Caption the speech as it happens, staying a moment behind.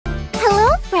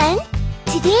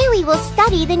Today we will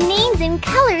study the names and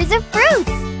colors of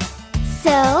fruits.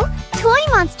 So, Toy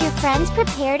Monster friends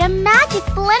prepared a magic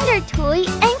blender toy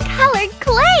and colored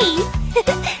clay.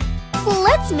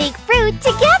 Let's make fruit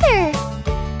together.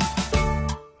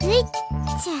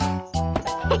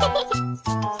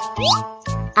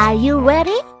 Are you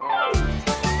ready?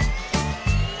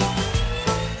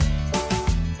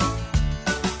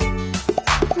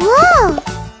 Whoa!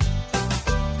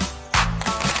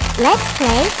 Let's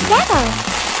play together.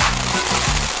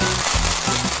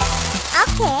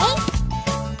 Okay.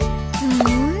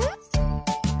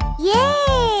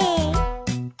 Yay!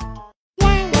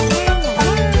 La la la la la.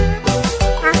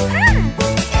 Aha!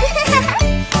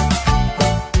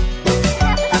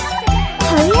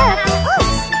 Hurry up!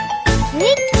 Oops!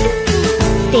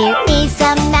 There is a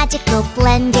magical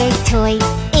blender toy.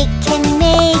 It can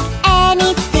make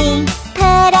anything.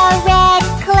 Put a red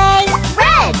clay,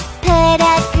 red. Put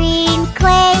a green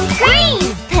clay, green.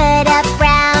 Put a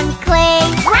brown clay,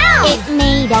 brown. It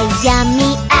made a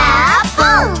yummy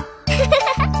apple.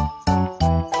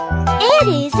 It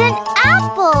is an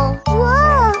apple.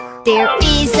 Whoa! There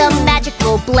is a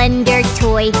magical blender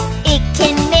toy. It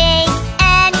can make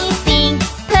anything.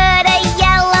 Put a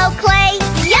yellow clay,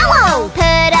 yellow.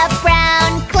 Put a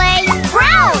brown clay,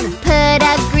 brown. Put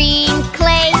a green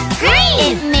clay, green.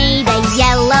 It made a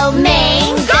yellow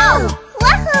mango.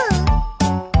 Woohoo!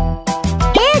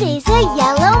 It is a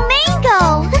yellow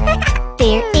mango.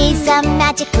 There is a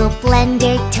magical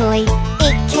blender toy.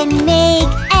 It can make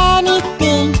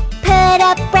anything. Put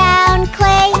a brown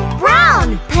clay,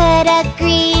 brown. Put a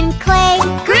green clay,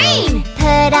 green.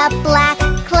 Put a black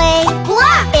clay,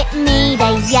 black. It made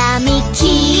a yummy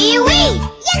kiwi.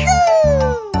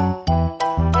 Yahoo!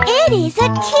 It is a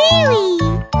kiwi.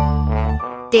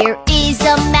 There is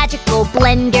a magical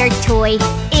blender toy.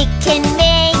 It can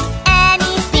make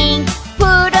anything.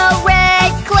 Put a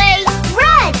red clay,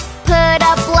 red. Put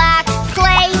a black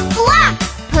clay, black.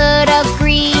 Put a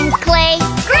green clay,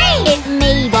 green. It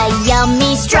made a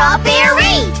yummy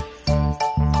strawberry.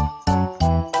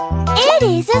 It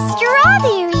is a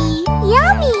strawberry.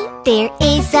 Yummy. There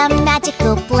is a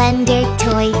magical blender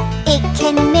toy. It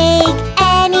can make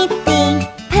anything.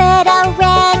 Put a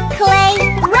red clay,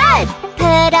 red.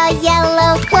 Put a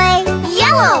yellow clay,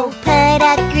 yellow. Put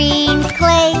a green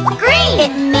clay, green.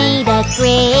 It made a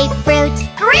grapefruit,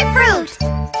 grapefruit.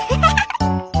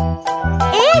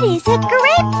 It is a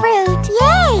grapefruit.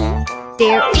 Yay!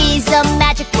 There is a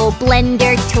magical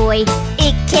blender toy.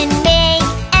 It can make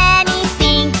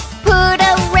anything. Put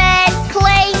a red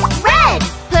clay, red.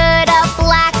 Put a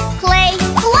black clay,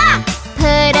 black.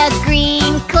 Put a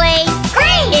green clay,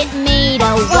 green. It made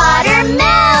a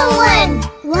watermelon.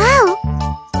 Wow!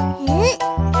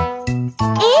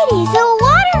 It is a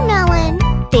watermelon.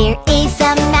 There is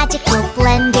a magical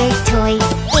blender toy.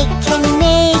 It can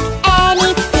make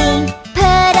anything.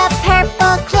 Put a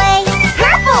purple clay,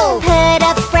 purple. Put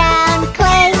a brown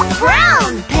clay,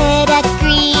 brown. Put a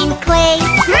green clay,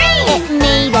 green. It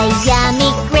made a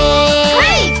yummy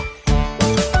grape.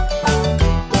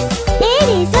 It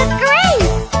is a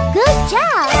grape. Good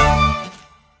job.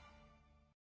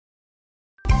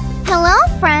 Hello,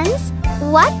 friends.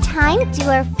 What time do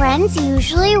our friends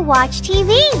usually watch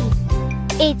TV?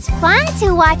 It's fun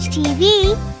to watch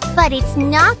TV, but it's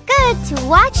not good to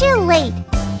watch it late.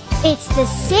 It's the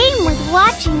same with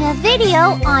watching a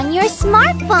video on your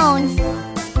smartphone.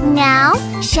 Now,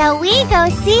 shall we go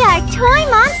see our toy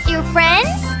monster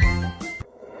friends?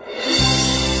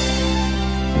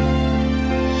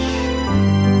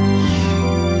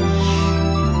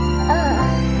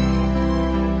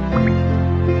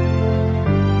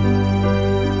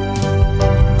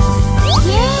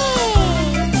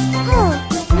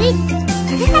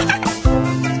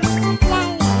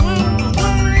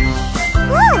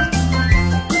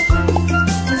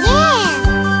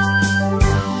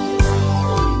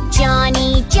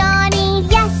 Johnny, Johnny,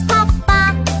 yes,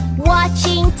 Papa,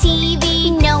 watching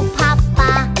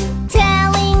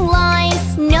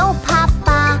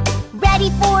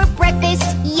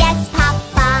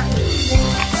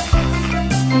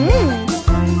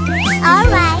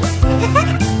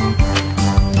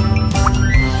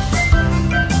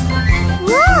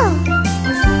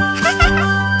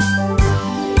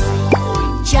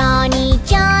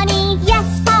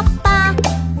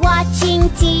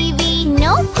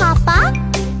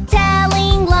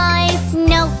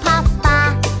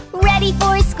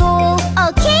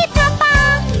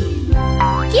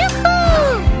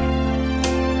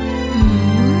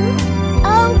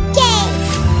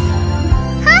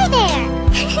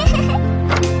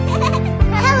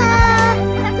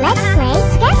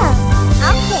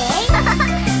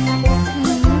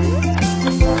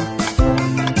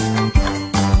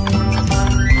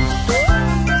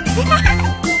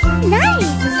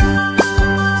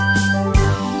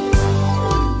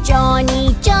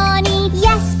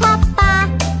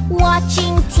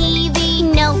Watching TV,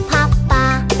 no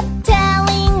papa.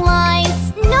 Telling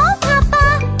lies, no papa.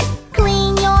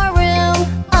 Clean your room,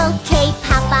 okay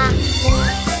papa.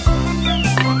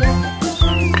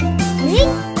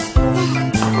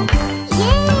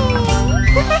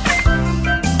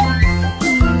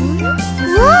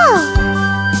 Whoa!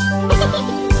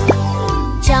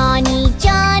 Johnny,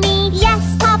 Johnny,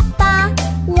 yes papa.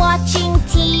 Watching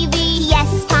TV,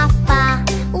 yes papa.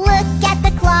 Look at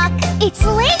the clock, it's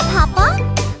late papa.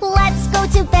 Let's go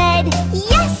to bed,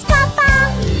 yes papa.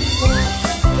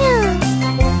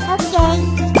 Okay.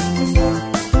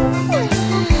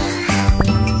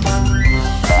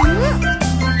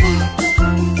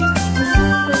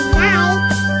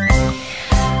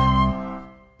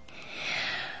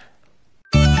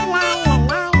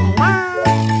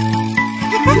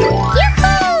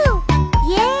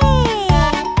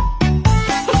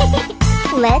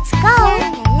 Let's go!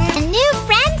 A new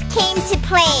friend came to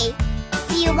play.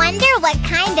 Do you wonder what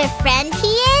kind of friend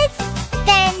he is?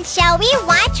 Then shall we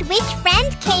watch which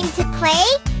friend came to play?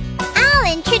 I'll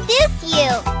introduce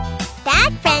you.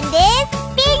 That friend is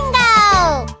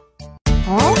Bingo!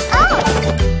 Oh!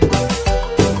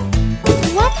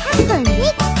 What happened?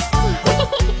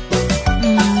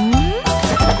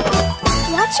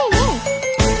 What's your name?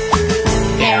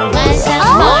 There was a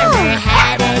farmer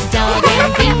had a dog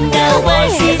and Bingo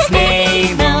was his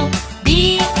name. Oh,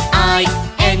 B-I-N-G-O,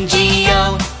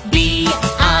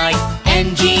 B-I-N-G-o,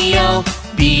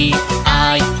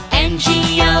 B-I-N-G-o,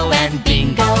 and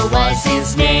Bingo was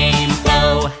his name.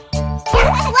 Oh.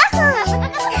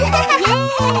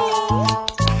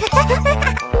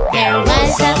 There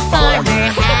was a farmer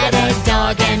had a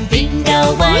dog and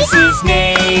Bingo was his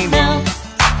name. Oh,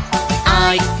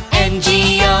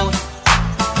 I-N-G-O,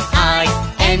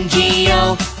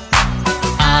 I-N-G-o,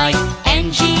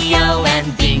 I-N-G-o,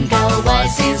 and Bingo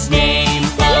was his name.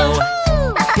 Oh.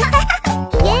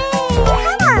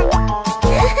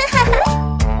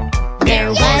 There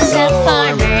was a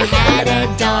farmer had a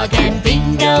dog and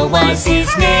Bingo was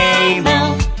his name.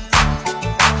 Oh.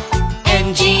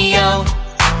 N-G-O,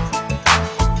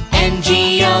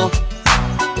 N-G-O,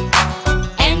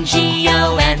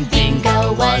 N-G-o, and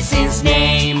Bingo was his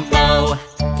name. Oh.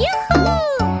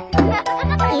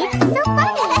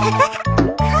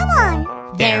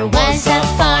 There was a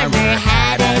farmer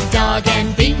had a dog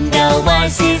and Bingo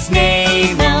was his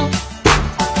name. Oh.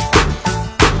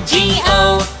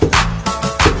 G-O,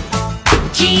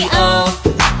 G-O,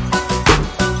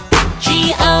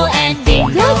 G-O, and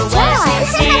Bingo was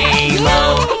his name.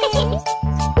 Oh.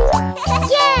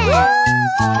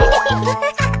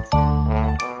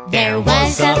 There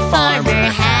was a farmer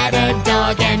had a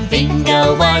dog and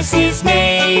Bingo was his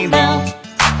name. Oh.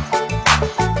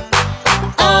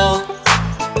 Oh.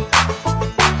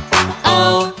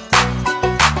 Oh.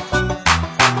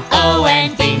 Oh,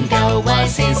 and Bingo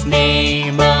was his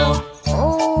name. Oh.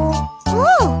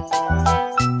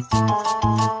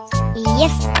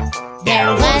 Yes.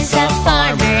 There was a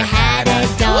farmer had a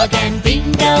dog and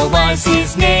Bingo was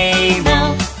his name.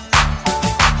 Oh.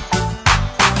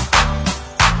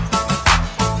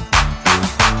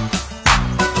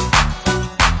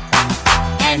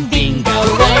 And Bingo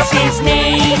was his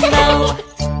name. Oh.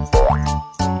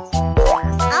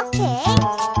 Okay.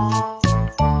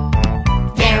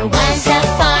 There was a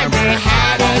farmer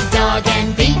had a dog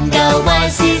and Bingo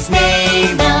was his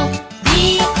name. Oh.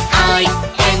 B-I-N-G-O,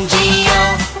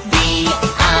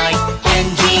 B-I-N-G-O,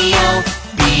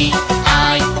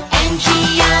 B-I-N-G-O,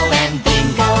 and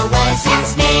Bingo was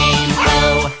his name.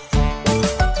 Oh.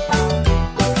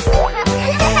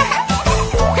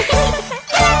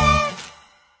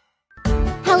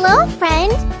 Hello,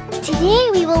 friend. Today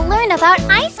we will learn about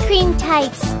ice cream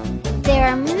types. There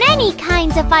are many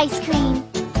kinds of ice cream.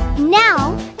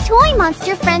 Now, Toy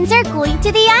Monster friends are going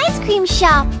to the ice cream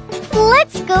shop.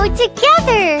 Let's go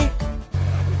together.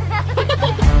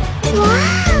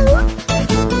 Wow!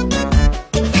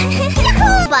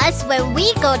 Bus when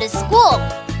we go to school.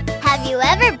 Have you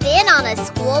ever been on a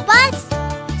school bus?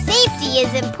 Safety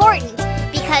is important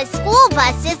because school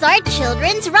buses are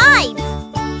children's rides.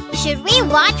 Should we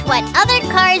watch what other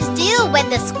cars do when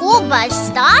the school bus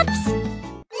stops?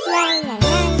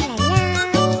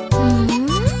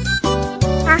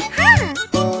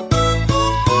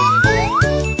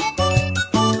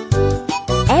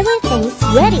 Everything's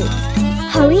ready.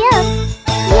 Hurry up.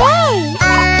 Yay! I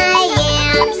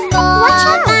am school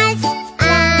bus.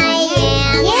 I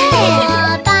am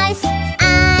school bus.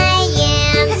 I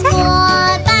am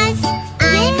school bus.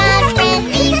 I'm a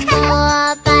friendly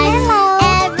school bus.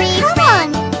 Every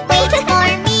friend, wait for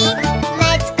me.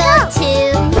 Let's go to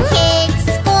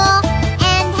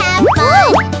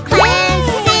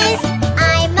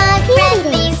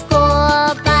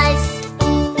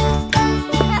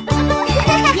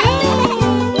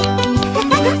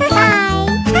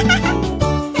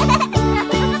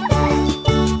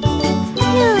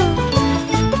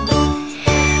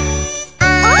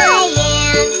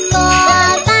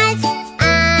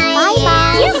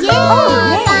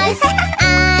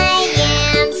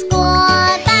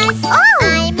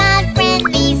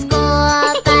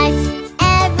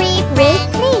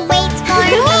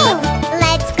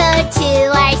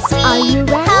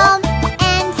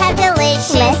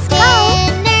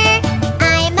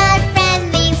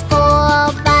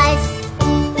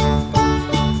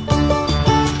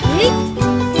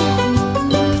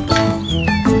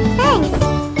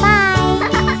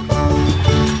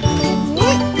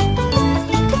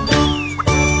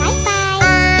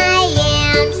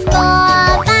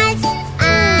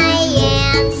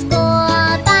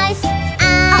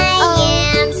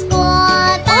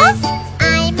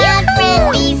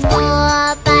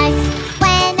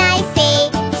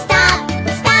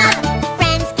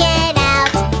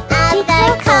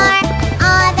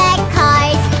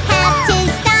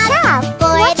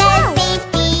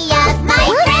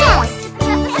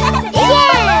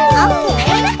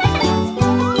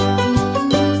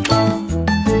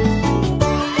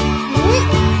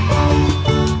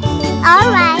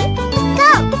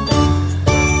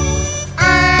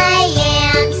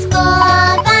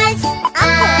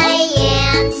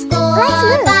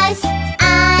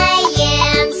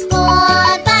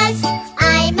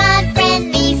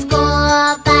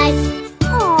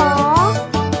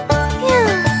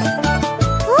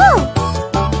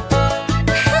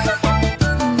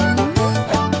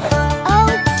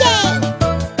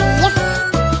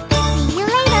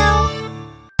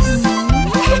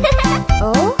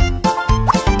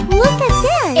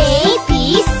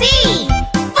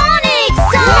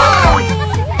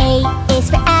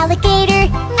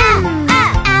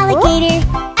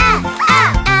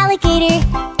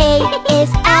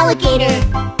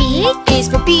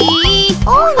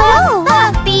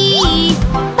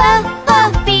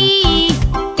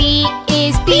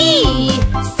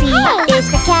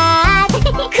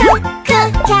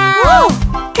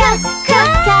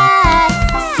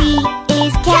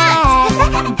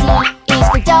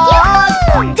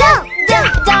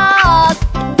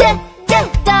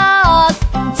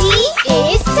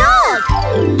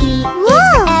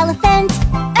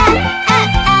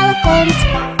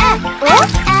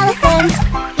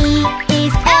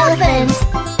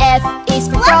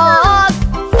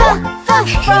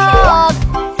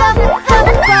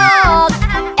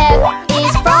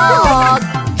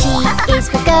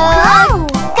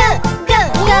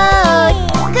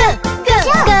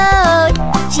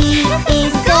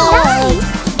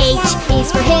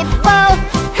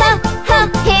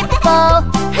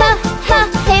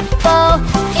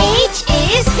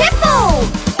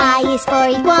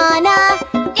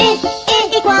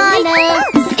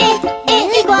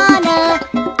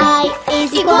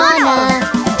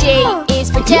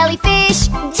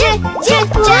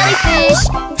jellyfish.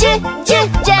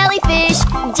 Jellyfish.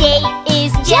 J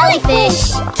is jellyfish.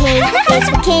 K is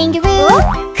for kangaroo.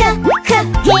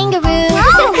 Kangaroo.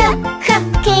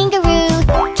 Kangaroo.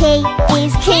 K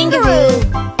is kangaroo.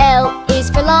 L is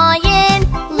for lion.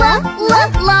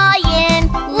 Lion.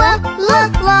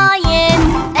 Lion.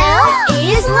 L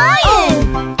is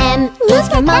lion. M is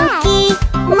for monkey.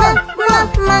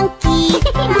 Monkey.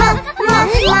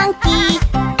 Monkey.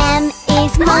 M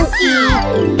is monkey.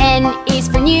 N is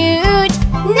for newt.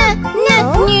 Newt.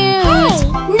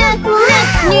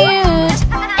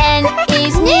 N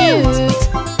is newt.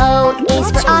 O is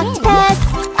for octopus.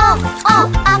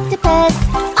 Octopus.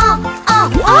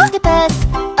 Octopus.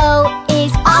 O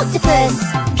is octopus.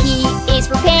 P is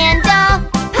for panda.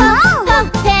 Panda.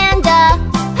 Panda.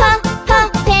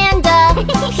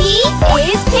 P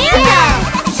is panda.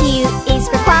 Q is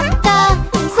for quokka.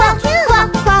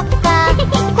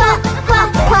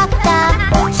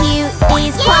 Q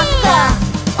is quokka.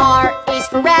 R is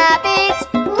for rabbit.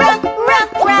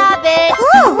 Rabbit.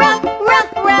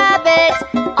 Rabbit.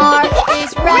 R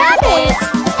is rabbit.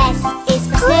 S is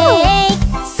for snake.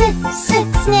 Snake.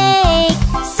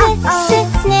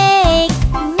 Snake.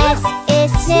 S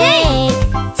is snake.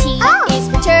 T is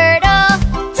for turtle.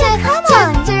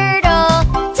 Turtle.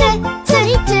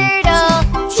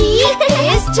 T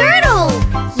is turtle.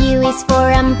 U is for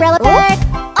umbrella bird.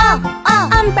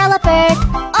 Umbrella bird.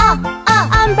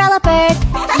 Umbrella bird.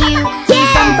 U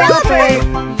is umbrella bird.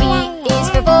 V is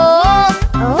for vole.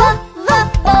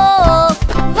 Vole.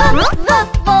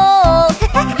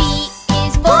 V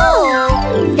is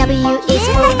vole. W is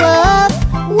for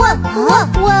wolf.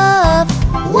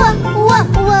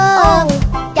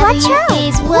 W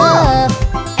is wolf.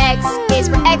 X is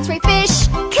for x-ray fish.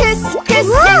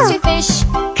 X-ray fish.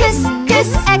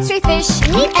 X-ray fish.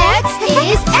 X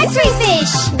is x-ray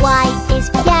fish. Y is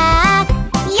for yak.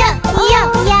 Yak.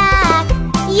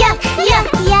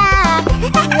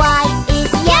 Y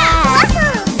is yak.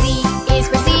 Z is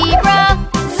for zebra.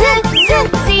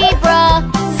 Zebra.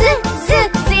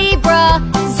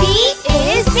 Z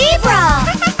is zebra.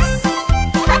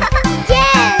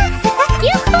 Yes!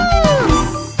 Yoo-hoo!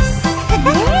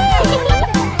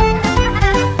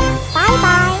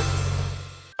 Bye-bye.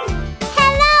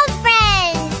 Hello,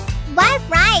 friends! What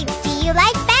rides do you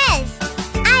like best?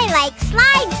 I like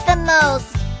slides the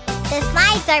most. The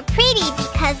slides are pretty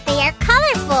because they are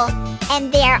colorful, and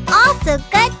they are also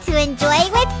good to enjoy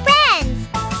with friends.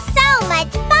 So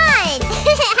much fun!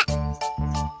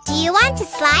 Do you want to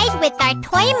slide with our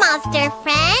toy monster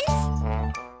friends?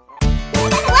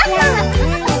 Woohoo!